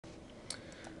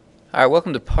Alright,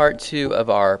 welcome to part 2 of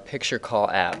our picture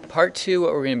call app. Part 2,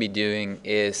 what we're going to be doing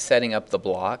is setting up the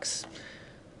blocks.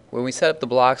 When we set up the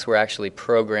blocks, we're actually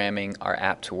programming our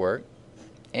app to work,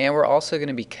 and we're also going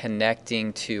to be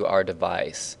connecting to our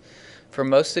device. For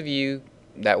most of you,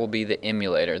 that will be the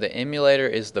emulator. The emulator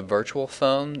is the virtual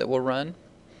phone that will run.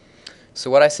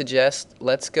 So what I suggest,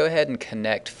 let's go ahead and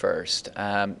connect first.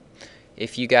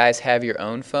 If you guys have your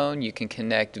own phone, you can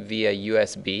connect via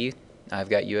USB. I've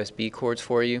got USB cords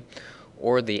for you,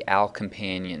 or the OWL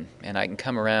companion, and I can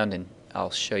come around and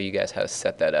I'll show you guys how to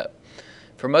set that up.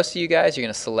 For most of you guys, you're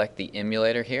going to select the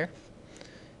emulator here,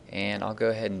 and I'll go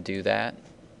ahead and do that.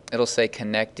 It'll say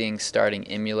connecting starting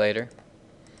emulator,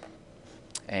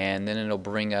 and then it'll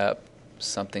bring up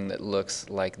something that looks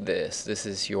like this. This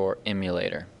is your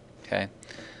emulator. Okay.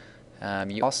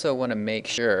 You also want to make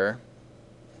sure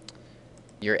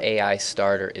your AI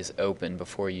starter is open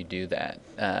before you do that.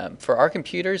 For our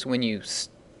computers, when you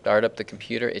start up the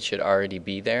computer, it should already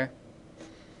be there.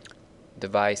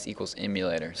 Device equals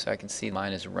emulator, so I can see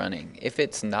mine is running. If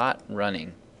it's not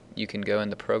running, you can go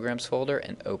in the programs folder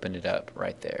and open it up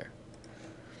right there.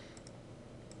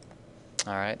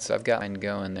 Alright, so I've got mine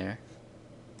going there.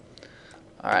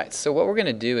 Alright, so what we're going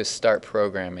to do is start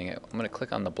programming it. I'm going to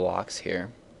click on the blocks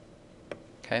here.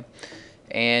 Okay,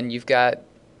 and you've got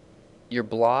your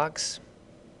blocks.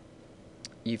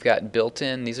 You've got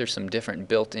built-in. These are some different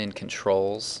built-in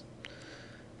controls.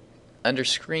 Under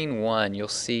screen 1, you'll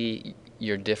see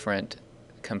your different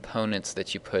components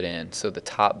that you put in. So the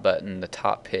top button, the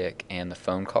top pick, and the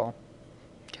phone call.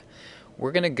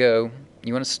 We're going to go,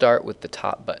 you want to start with the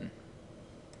top button.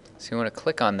 So you want to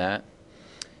click on that,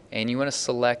 and you want to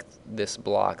select this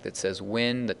block that says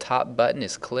when the top button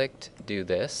is clicked, do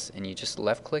this, and you just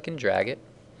left click and drag it.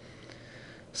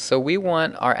 So we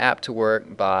want our app to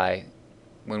work by,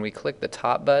 when we click the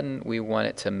top button, we want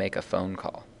it to make a phone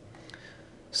call.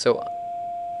 So,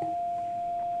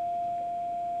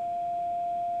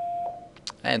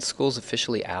 and school's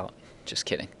officially out. Just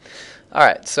kidding.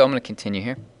 Alright, so I'm going to continue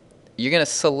here. You're going to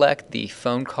select the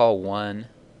phone call 1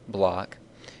 block,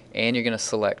 and you're going to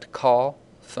select call,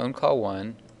 phone call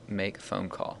 1, make phone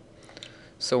call.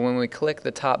 So when we click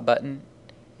the top button,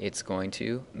 it's going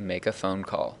to make a phone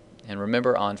call. And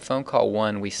remember, on phone call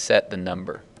 1, we set the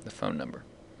number, the phone number.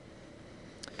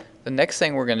 The next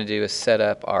thing we're going to do is set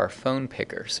up our phone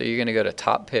picker. So you're going to go to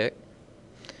top pick,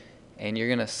 and you're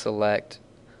going to select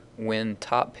when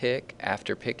top pick,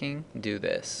 after picking, do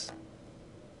this.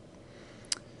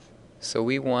 So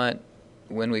we want,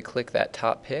 when we click that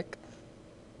top pick,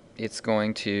 it's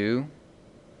going to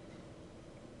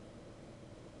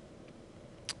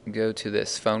go to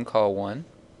this phone call 1.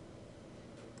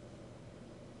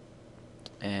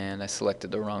 And I selected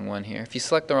the wrong one here. If you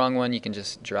select the wrong one, you can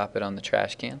just drop it on the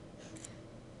trash can.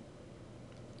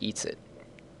 Eats it.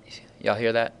 Y'all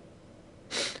hear that?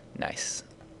 Nice.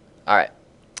 Alright,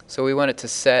 so we want it to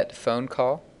set phone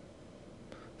call,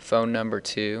 phone number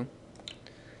 2,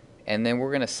 and then we're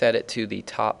going to set it to the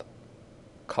top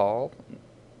call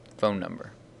phone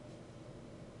number.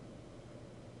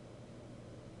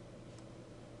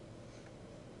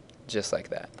 Just like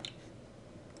that.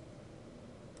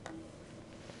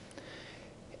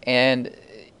 And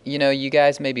you know, you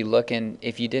guys may be looking,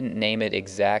 if you didn't name it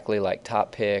exactly like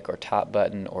top pick or top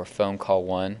button or phone call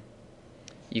 1,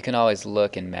 you can always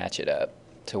look and match it up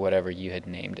to whatever you had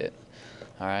named it.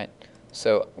 Alright,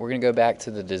 so we're going to go back to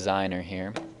the designer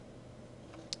here,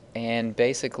 and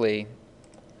basically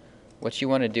what you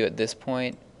want to do at this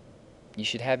point, you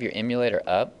should have your emulator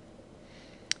up,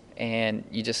 and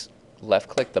you just left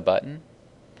click the button,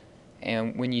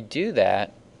 and when you do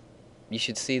that, you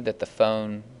should see that the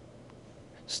phone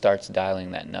starts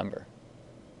dialing that number.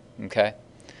 Okay?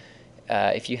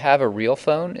 If you have a real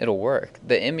phone, it'll work.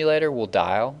 The emulator will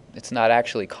dial. It's not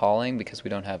actually calling because we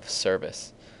don't have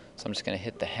service. So I'm just going to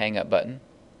hit the hang up button.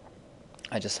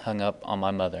 I just hung up on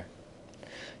my mother.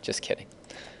 Just kidding.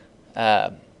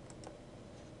 Alright.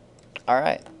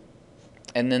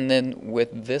 And then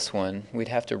with this one, we'd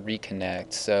have to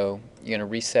reconnect. So you're going to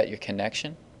reset your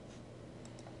connection,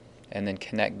 and then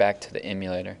connect back to the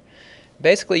emulator.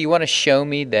 Basically, you want to show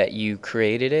me that you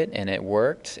created it and it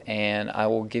worked, and I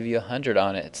will give you 100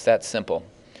 on it. It's that simple.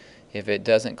 If it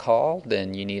doesn't call,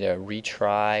 then you need to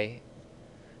retry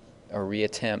or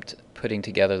reattempt putting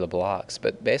together the blocks.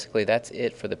 But basically, that's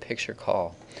it for the picture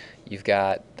call. You've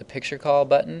got the picture call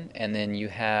button, and then you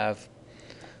have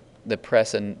the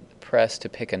press to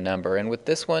pick a number. And with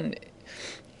this one,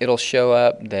 it'll show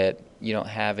up that you don't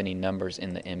have any numbers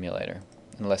in the emulator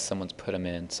unless someone's put them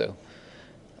in. So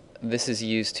this is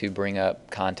used to bring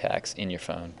up contacts in your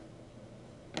phone.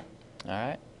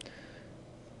 Alright,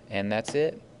 And that's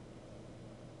it.